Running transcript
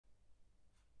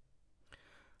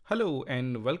Hello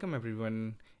and welcome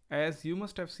everyone. As you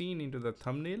must have seen into the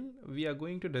thumbnail, we are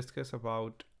going to discuss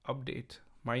about update.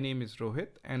 My name is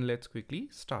Rohit and let's quickly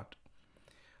start.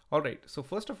 Alright, so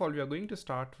first of all, we are going to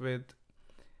start with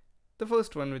the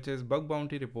first one, which is bug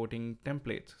bounty reporting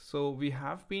templates. So we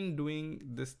have been doing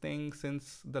this thing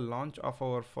since the launch of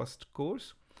our first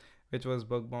course, which was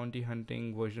bug bounty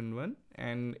hunting version 1,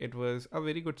 and it was a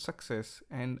very good success,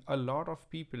 and a lot of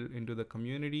people into the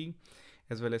community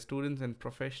as well as students and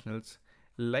professionals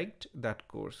liked that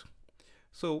course.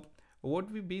 So what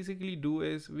we basically do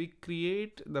is we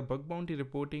create the bug bounty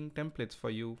reporting templates for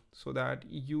you so that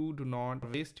you do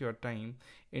not waste your time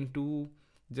into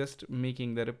just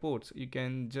making the reports. You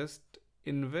can just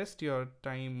invest your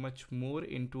time much more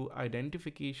into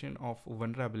identification of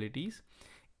vulnerabilities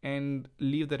and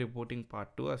leave the reporting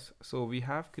part to us. So we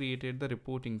have created the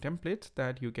reporting templates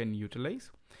that you can utilize,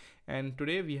 and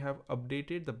today we have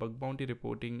updated the bug bounty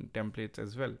reporting templates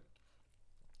as well.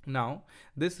 Now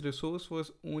this resource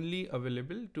was only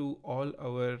available to all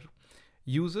our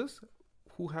users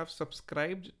who have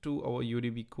subscribed to our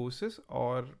Udemy courses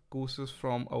or courses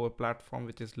from our platform,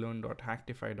 which is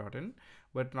learn.hacktify.in.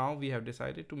 But now we have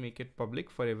decided to make it public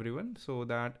for everyone so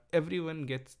that everyone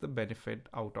gets the benefit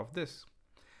out of this.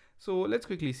 So let's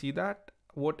quickly see that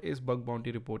what is bug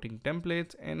bounty reporting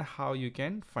templates and how you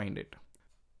can find it.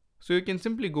 So you can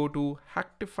simply go to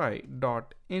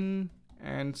hacktify.in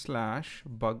and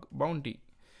 /bug bounty.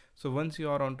 So once you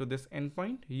are onto this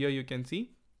endpoint, here you can see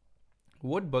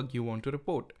what bug you want to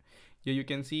report. Here you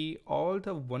can see all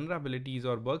the vulnerabilities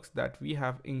or bugs that we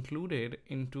have included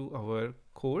into our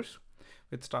course,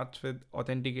 which starts with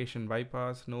authentication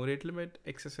bypass, no rate limit,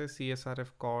 XSS, CSRF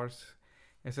cores,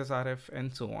 SSRF,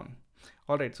 and so on.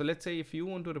 Alright, so let's say if you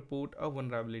want to report a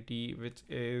vulnerability which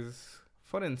is,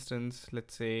 for instance,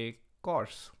 let's say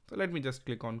cores. So let me just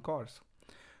click on cores.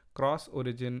 Cross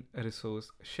origin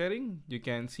resource sharing. You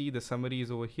can see the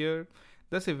summaries over here,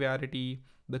 the severity,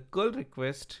 the curl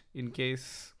request in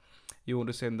case you want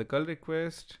to send the curl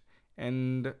request,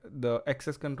 and the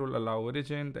access control allow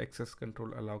origin, the access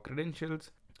control allow credentials.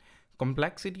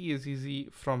 Complexity is easy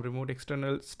from remote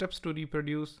external, steps to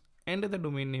reproduce, enter the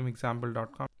domain name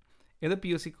example.com in the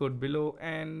POC code below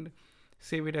and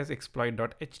save it as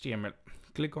exploit.html.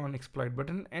 Click on exploit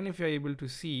button, and if you're able to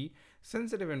see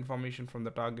sensitive information from the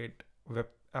target web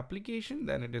application,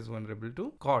 then it is vulnerable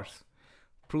to cores.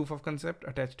 Proof of concept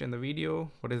attached in the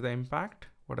video. What is the impact?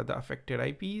 What are the affected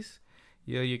IPs?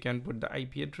 Here you can put the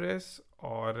IP address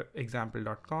or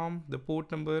example.com, the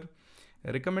port number,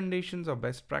 recommendations or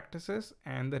best practices,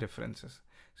 and the references.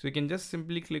 So you can just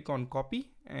simply click on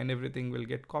copy and everything will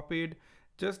get copied.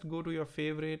 Just go to your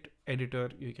favorite editor.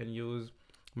 You can use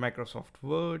Microsoft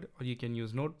Word or you can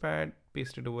use Notepad,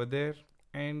 paste it over there,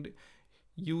 and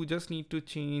you just need to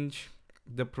change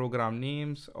the program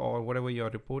names or whatever you're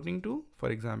reporting to, for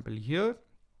example here,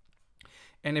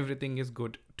 and everything is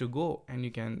good to go, and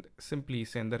you can simply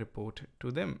send the report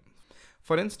to them.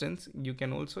 For instance, you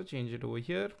can also change it over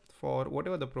here for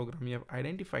whatever the program you have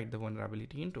identified the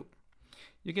vulnerability into.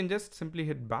 You can just simply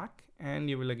hit back and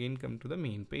you will again come to the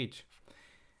main page.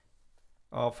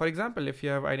 For example, if you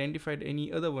have identified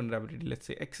any other vulnerability, let's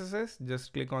say XSS,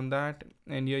 just click on that,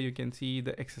 and here you can see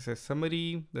the XSS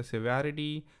summary, the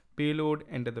severity, payload,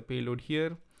 enter the payload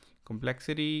here,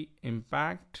 complexity,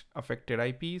 impact, affected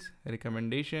IPs,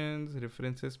 recommendations,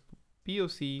 references,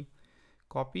 POC,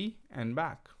 copy, and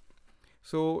back.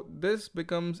 So this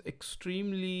becomes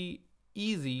extremely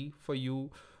easy for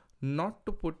you not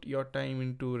to put your time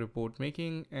into report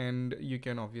making, and you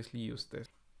can obviously use this.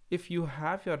 If you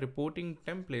have your reporting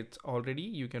templates already,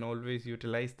 you can always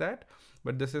utilize that,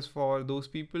 but this is for those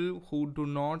people who do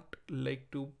not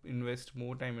like to invest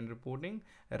more time in reporting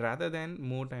rather than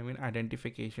more time in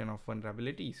identification of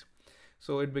vulnerabilities.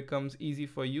 So it becomes easy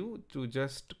for you to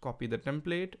just copy the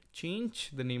template,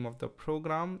 change the name of the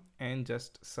program, and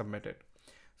just submit it.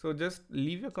 So just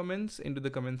leave your comments into the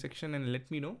comment section and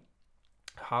let me know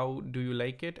how do you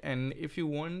like it, and if you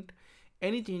want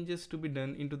any changes to be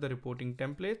done into the reporting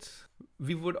templates,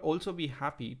 we would also be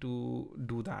happy to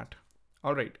do that.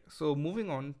 All right, so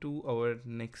moving on to our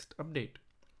next update,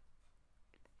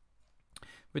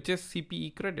 which is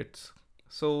Cpe Credits.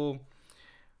 So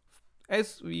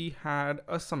as we had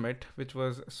a summit, which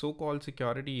was so-called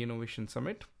Security Innovation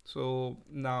Summit. So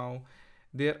now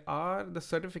there are the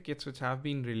certificates which have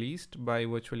been released by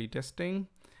virtually testing.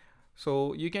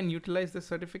 So you can utilize the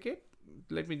certificate.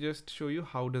 Let me just show you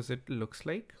how does it looks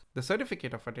like. The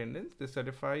certificate of attendance, this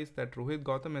certifies that Rohit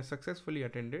Gautam has successfully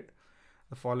attended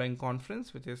the following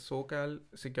conference, which is SoCal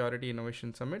Security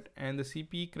Innovation Summit, and the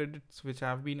Cpe credits which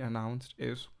have been announced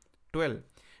is 12.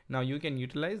 Now you can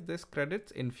utilize this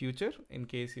credits in future in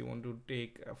case you want to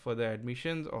take further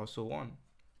admissions or so on.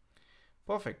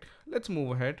 Perfect. Let's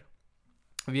move ahead.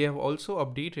 We have also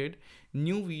updated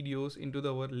new videos into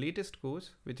our latest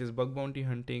course, which is Bug Bounty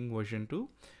Hunting version 2.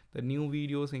 The new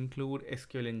videos include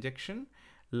SQL injection,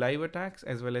 live attacks,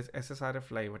 as well as SSRF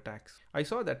live attacks. I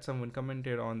saw that someone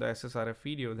commented on the SSRF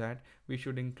video that we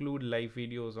should include live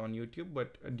videos on YouTube,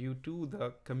 but due to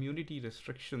the community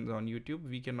restrictions on YouTube,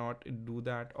 we cannot do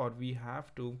that, or we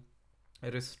have to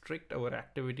restrict our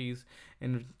activities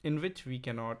in which we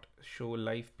cannot show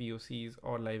live POCs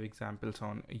or live examples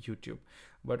on YouTube.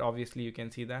 But obviously you can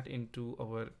see that into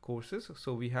our courses.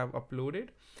 So we have uploaded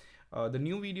the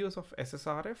new videos of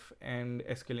SSRF and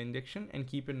SQL injection, and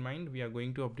keep in mind we are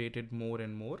going to update it more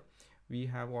and more. We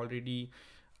have already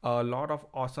a lot of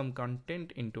awesome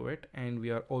content into it, and we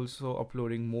are also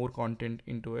uploading more content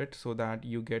into it so that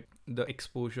you get the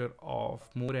exposure of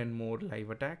more and more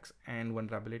live attacks and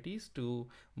vulnerabilities to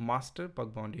master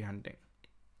bug bounty hunting.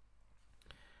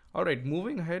 All right,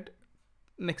 moving ahead,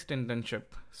 next internship.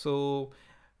 So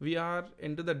we are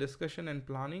into the discussion and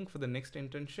planning for the next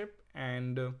internship,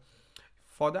 and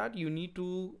for that you need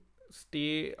to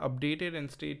stay updated and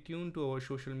stay tuned to our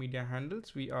social media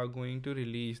handles. We are going to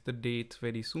release the dates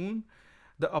very soon.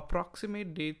 The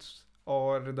approximate dates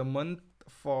or the month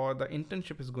for the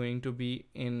internship is going to be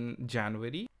in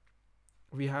January.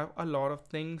 We have a lot of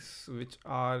things which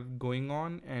are going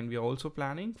on, and we are also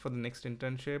planning for the next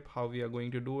internship, how we are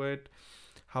going to do it,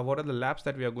 what are the labs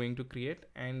that we are going to create,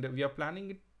 and we are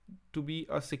planning it to be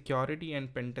a security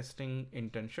and pen testing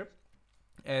internship,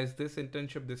 as this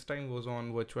internship this time was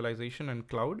on virtualization and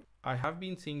cloud. I have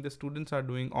been seeing the students are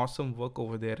doing awesome work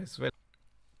over there as well.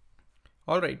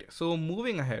 All right, so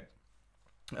moving ahead,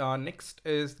 next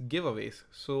is giveaways.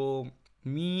 So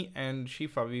me and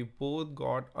Shifa, we both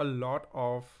got a lot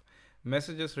of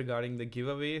messages regarding the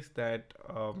giveaways that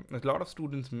a lot of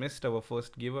students missed our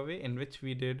first giveaway, in which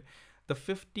we did the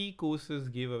 50 courses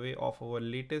giveaway of our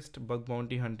latest Bug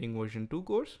Bounty Hunting version 2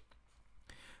 course.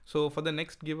 So for the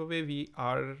next giveaway, we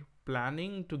are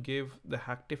planning to give the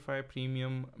Hacktify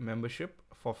premium membership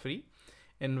for free,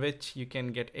 in which you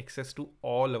can get access to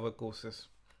all our courses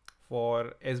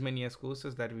for as many as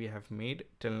courses that we have made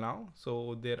till now.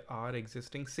 So there are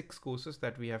existing 6 courses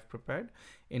that we have prepared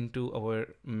into our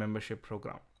membership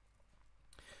program.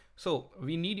 So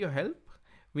we need your help.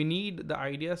 We need the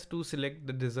ideas to select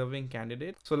the deserving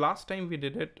candidate. So last time we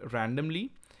did it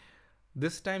randomly.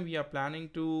 This time we are planning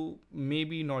to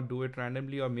maybe not do it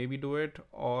randomly, or maybe do it,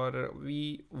 or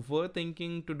we were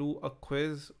thinking to do a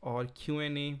quiz or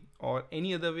Q&A or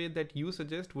any other way that you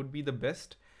suggest would be the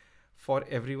best for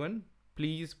everyone.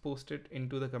 Please post it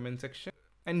into the comment section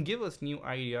and give us new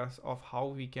ideas of how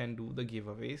we can do the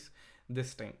giveaways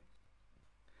this time.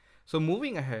 So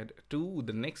moving ahead to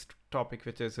the next topic,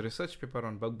 which is research paper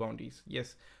on bug bounties.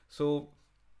 Yes, so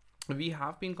we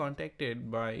have been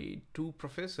contacted by 2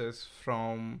 professors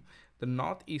from the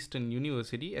Northeastern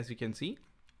University, as you can see,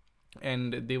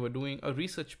 and they were doing a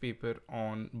research paper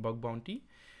on bug bounty.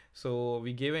 So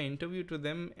we gave an interview to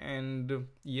them, and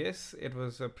yes, it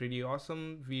was pretty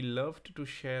awesome. We loved to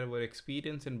share our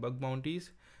experience in bug bounties.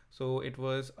 So it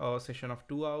was a session of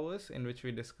 2 hours in which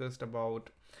we discussed about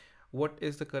what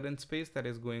is the current space that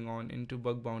is going on into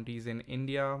bug bounties in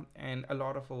India, and a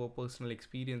lot of our personal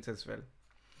experience as well.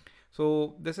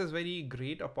 So this is very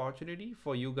great opportunity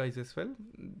for you guys as well.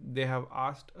 They have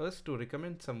asked us to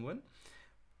recommend someone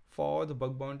for the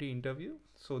bug bounty interview,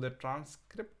 so the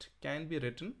transcript can be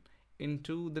written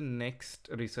into the next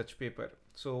research paper.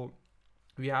 So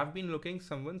we have been looking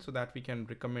someone so that we can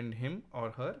recommend him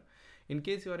or her. In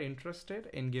case you are interested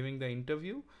in giving the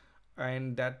interview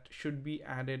and that should be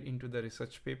added into the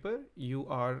research paper, you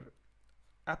are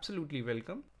absolutely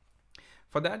welcome.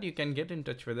 For that, you can get in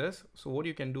touch with us. So what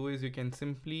you can do is you can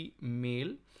simply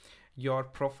mail your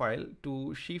profile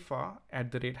to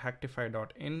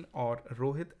shifa@hacktify.in or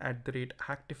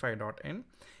rohit@hacktify.in,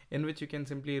 in which you can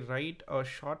simply write a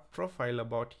short profile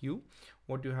about you,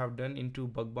 what you have done into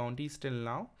bug bounties till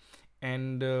now.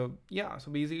 And yeah,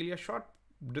 so basically a short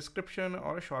description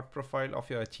or a short profile of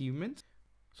your achievements,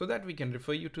 so that we can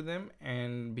refer you to them,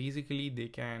 and basically they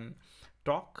can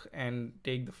talk and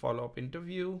take the follow-up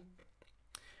interview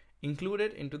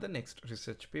included into the next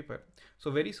research paper. So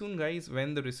very soon, guys,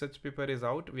 when the research paper is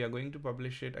out, we are going to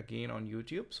publish it again on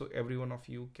YouTube, so every one of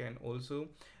you can also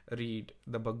read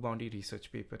the bug bounty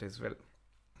research paper as well.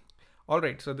 All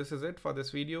right, so this is it for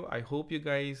this video. I hope you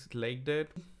guys liked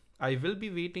it. I will be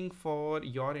waiting for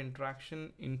your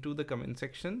interaction into the comment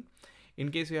section. In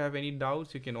case you have any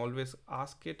doubts, you can always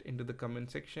ask it into the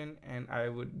comment section and I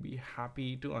would be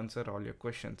happy to answer all your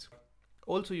questions.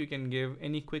 Also, you can give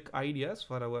any quick ideas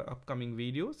for our upcoming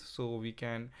videos so we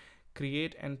can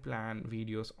create and plan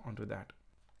videos onto that.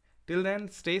 Till then,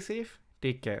 stay safe,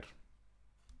 take care.